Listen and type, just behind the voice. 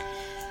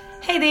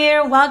Hey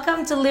there,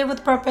 welcome to Live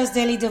with Purpose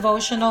Daily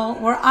Devotional,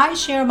 where I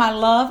share my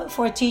love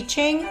for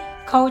teaching,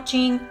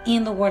 coaching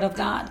in the Word of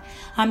God.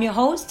 I'm your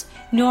host,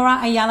 Nora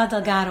Ayala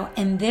Delgado,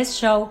 and this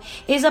show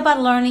is about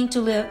learning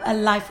to live a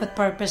life with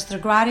purpose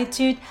through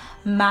gratitude,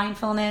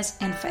 mindfulness,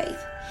 and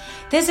faith.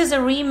 This is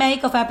a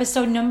remake of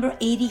episode number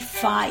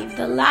 85,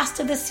 the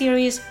last of the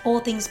series, All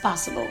Things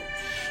Possible.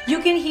 You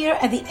can hear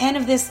at the end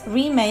of this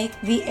remake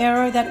the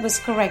error that was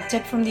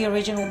corrected from the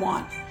original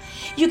one.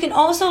 You can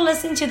also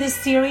listen to this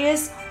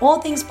series,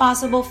 All Things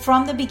Possible,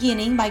 from the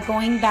beginning by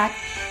going back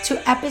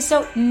to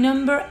episode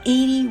number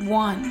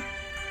 81.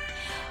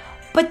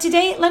 But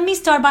today, let me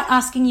start by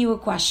asking you a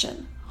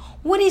question.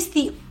 What is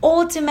the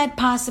ultimate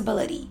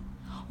possibility?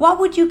 What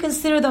would you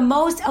consider the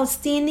most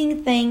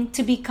outstanding thing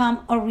to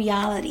become a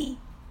reality?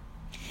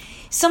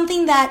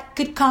 Something that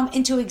could come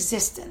into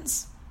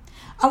existence.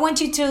 I want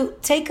you to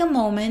take a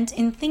moment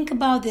and think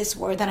about this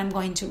word that I'm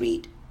going to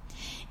read.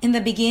 In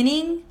the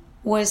beginning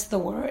was the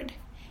Word,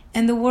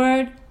 and the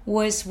Word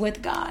was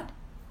with God,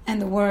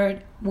 and the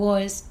Word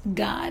was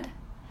God.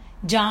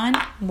 John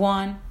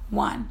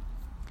 1:1.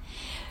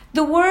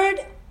 The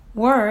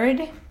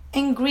word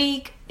in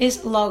Greek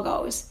is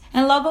logos,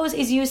 and logos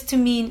is used to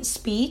mean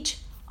speech,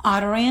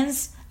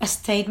 utterance, a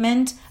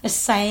statement, a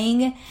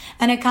saying,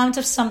 an account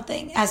of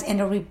something, as in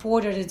a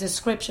report or the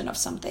description of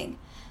something,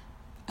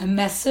 a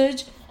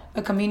message,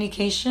 a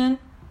communication,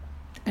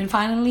 and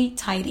finally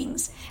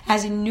tidings,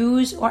 as in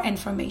news or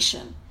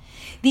information.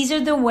 These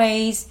are the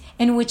ways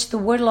in which the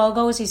word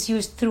logos is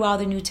used throughout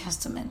the New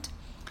Testament.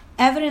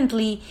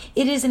 Evidently,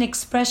 it is an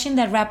expression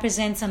that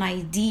represents an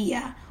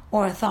idea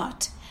or a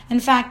thought. In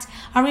fact,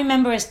 I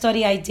remember a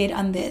study I did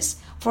on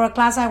this for a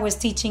class I was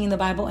teaching in the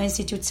Bible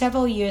Institute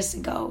several years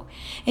ago.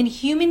 And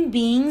human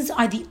beings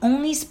are the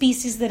only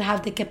species that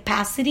have the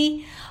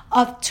capacity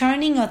of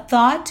turning a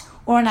thought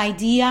or an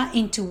idea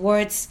into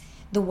words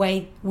the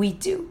way we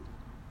do.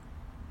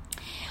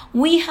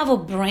 We have a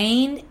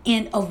brain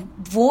and a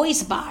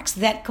voice box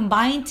that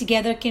combined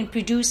together can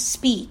produce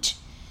speech,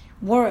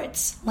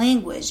 words,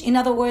 language. In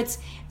other words,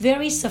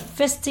 very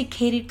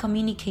sophisticated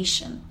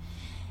communication.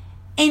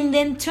 And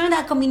then turn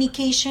that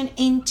communication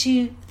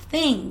into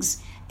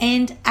things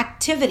and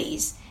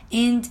activities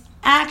and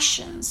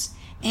actions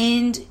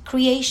and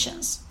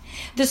creations.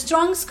 The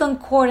Strong's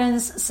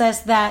Concordance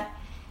says that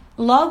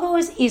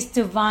logos is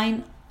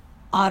divine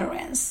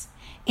utterance.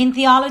 In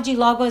theology,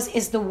 logos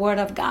is the Word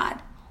of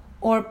God,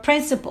 or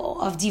principle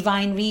of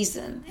divine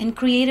reason and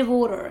creative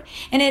order.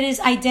 And it is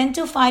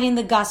identified in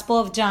the Gospel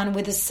of John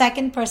with the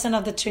second person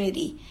of the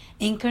Trinity,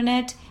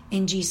 incarnate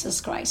in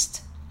Jesus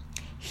Christ.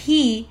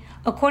 He,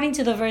 according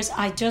to the verse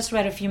I just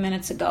read a few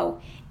minutes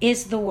ago,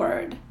 is the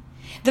Word.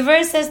 The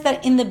verse says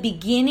that in the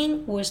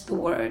beginning was the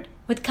Word,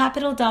 with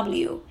capital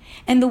W,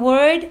 and the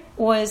Word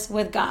was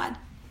with God,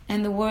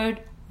 and the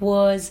Word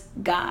was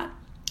God.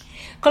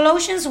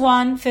 Colossians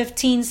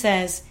 1:15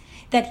 says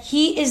that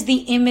He is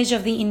the image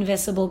of the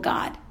invisible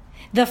God,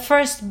 the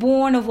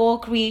firstborn of all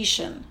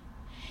creation.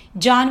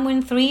 John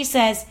 1:3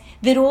 says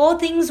that all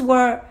things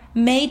were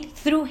made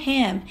through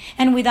Him,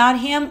 and without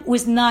Him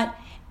was not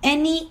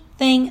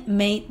anything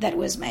made that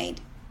was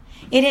made.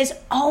 It has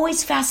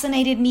always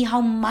fascinated me how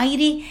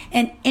mighty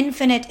and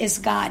infinite is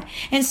God.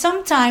 And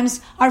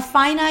sometimes our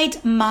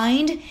finite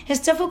mind has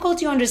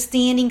difficulty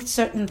understanding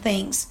certain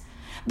things.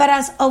 But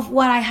as of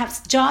what I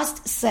have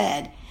just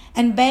said,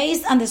 and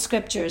based on the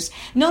scriptures,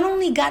 not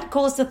only God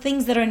calls the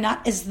things that are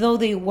not as though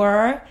they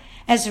were,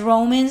 as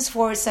Romans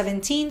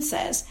 4:17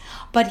 says,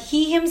 but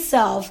He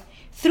Himself,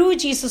 through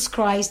Jesus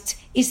Christ,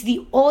 is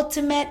the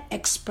ultimate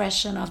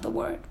expression of the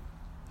Word.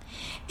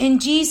 In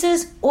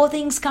Jesus, all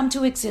things come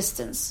to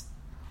existence.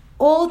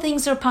 All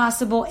things are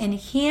possible in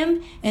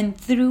Him and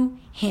through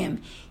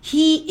Him.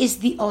 He is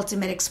the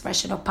ultimate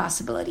expression of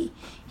possibility.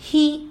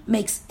 He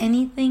makes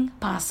anything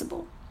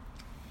possible.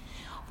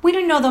 We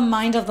don't know the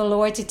mind of the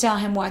Lord to tell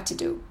Him what to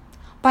do.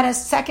 But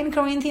as 2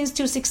 Corinthians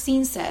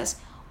 2:16 says,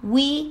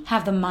 we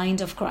have the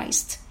mind of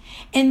Christ.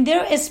 And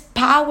there is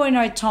power in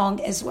our tongue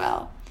as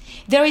well.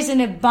 There is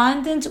an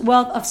abundant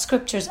wealth of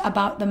scriptures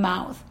about the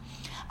mouth,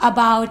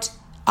 about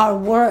our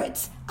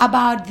words,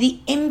 about the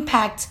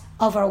impact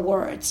of our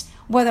words,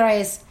 whether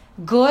it's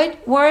good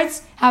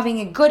words having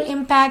a good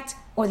impact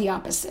or the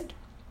opposite.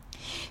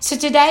 So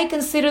today,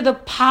 consider the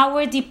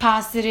power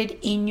deposited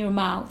in your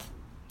mouth.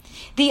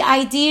 The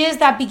ideas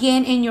that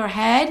begin in your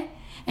head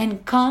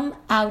and come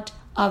out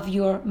of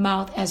your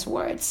mouth as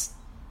words.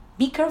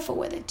 Be careful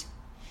with it.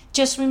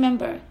 Just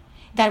remember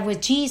that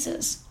with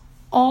Jesus,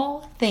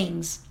 all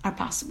things are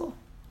possible.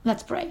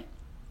 Let's pray.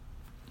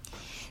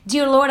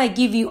 Dear Lord, I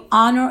give you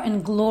honor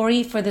and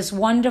glory for this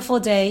wonderful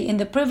day and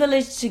the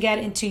privilege to get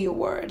into your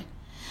word.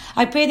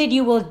 I pray that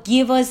you will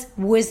give us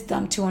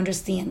wisdom to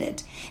understand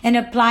it and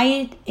apply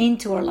it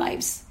into our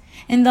lives,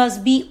 and thus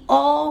be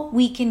all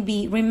we can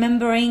be,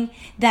 remembering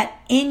that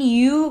in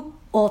you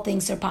all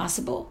things are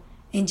possible.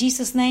 In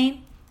Jesus'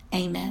 name,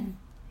 amen.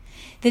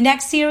 The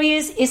next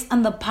series is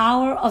on the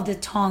power of the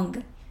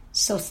tongue,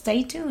 so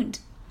stay tuned.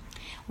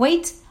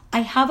 Wait, I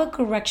have a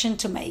correction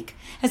to make.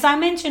 As I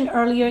mentioned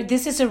earlier,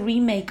 this is a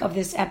remake of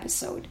this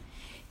episode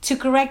to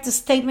correct the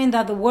statement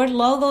that the word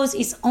logos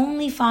is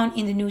only found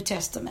in the New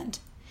Testament.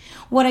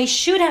 What I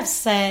should have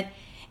said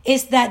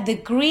is that the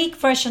Greek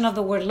version of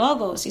the word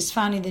logos is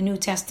found in the New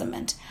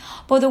Testament,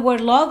 but the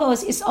word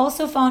logos is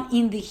also found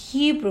in the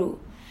Hebrew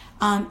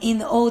in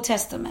the Old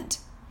Testament.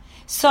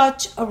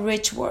 Such a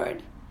rich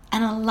word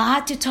and a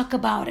lot to talk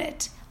about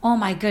it. Oh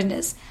my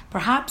goodness,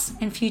 perhaps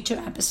in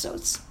future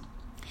episodes.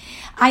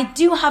 I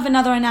do have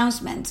another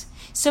announcement.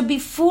 So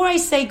before I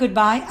say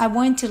goodbye, I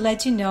want to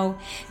let you know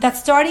that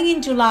starting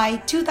in July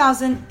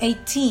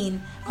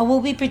 2018, I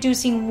will be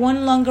producing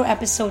one longer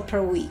episode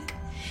per week,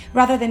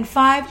 rather than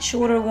 5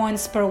 shorter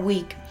ones per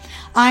week.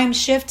 I am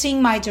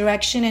shifting my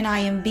direction and I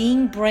am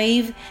being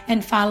brave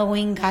and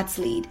following God's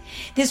lead.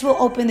 This will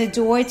open the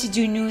door to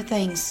do new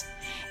things.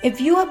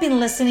 If you have been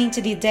listening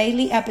to the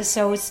daily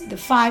episodes, the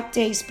 5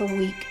 days per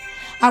week,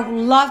 I would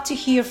love to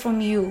hear from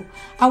you.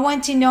 I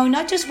want to know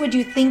not just what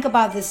you think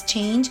about this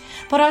change,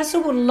 but also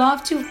would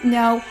love to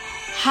know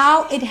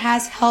how it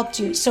has helped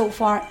you so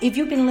far if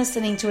you've been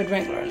listening to it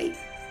regularly.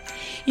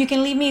 You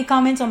can leave me a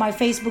comment on my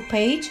Facebook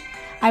page.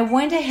 I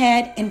went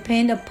ahead and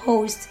pinned a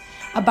post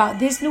about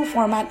this new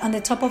format on the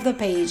top of the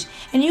page,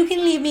 and you can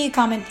leave me a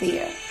comment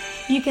there.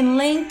 You can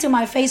link to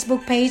my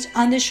Facebook page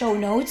on the show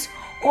notes,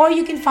 or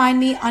you can find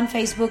me on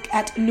Facebook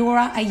at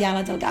Nora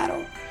Ayala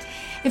Delgado.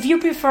 If you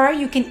prefer,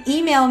 you can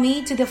email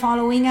me to the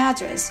following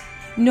address,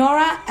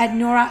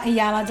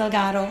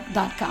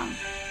 nora@noraayaladelgado.com.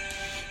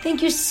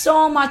 Thank you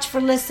so much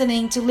for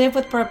listening to Live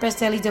with Purpose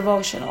Daily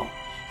Devotional.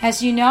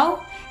 As you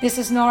know, this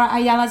is Nora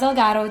Ayala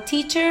Delgado,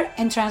 teacher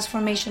and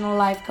transformational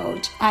life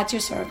coach at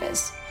your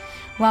service.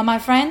 Well, my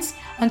friends,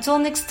 until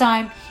next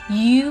time,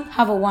 you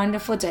have a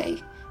wonderful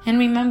day. And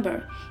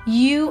remember,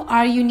 you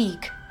are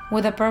unique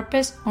with a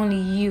purpose only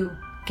you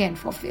can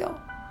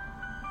fulfill.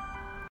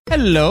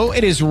 Hello,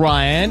 it is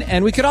Ryan,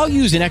 and we could all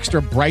use an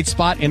extra bright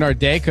spot in our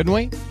day, couldn't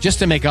we? Just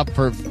to make up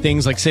for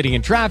things like sitting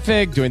in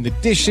traffic, doing the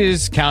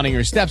dishes, counting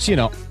your steps,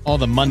 all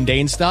the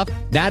mundane stuff.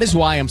 That is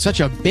why I'm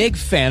such a big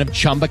fan of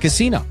Chumba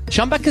Casino.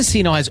 Chumba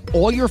Casino has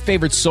all your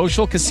favorite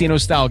social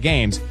casino-style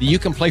games that you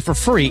can play for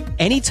free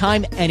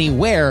anytime,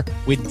 anywhere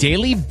with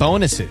daily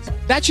bonuses.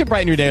 That should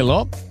brighten your day a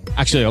little.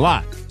 Actually, a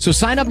lot. So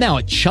sign up now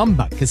at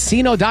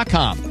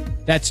ChumbaCasino.com.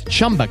 That's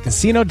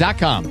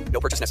ChumbaCasino.com. No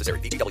purchase necessary.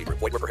 VGW Group.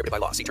 Void where prohibited by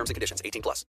law. See terms and conditions. 18+.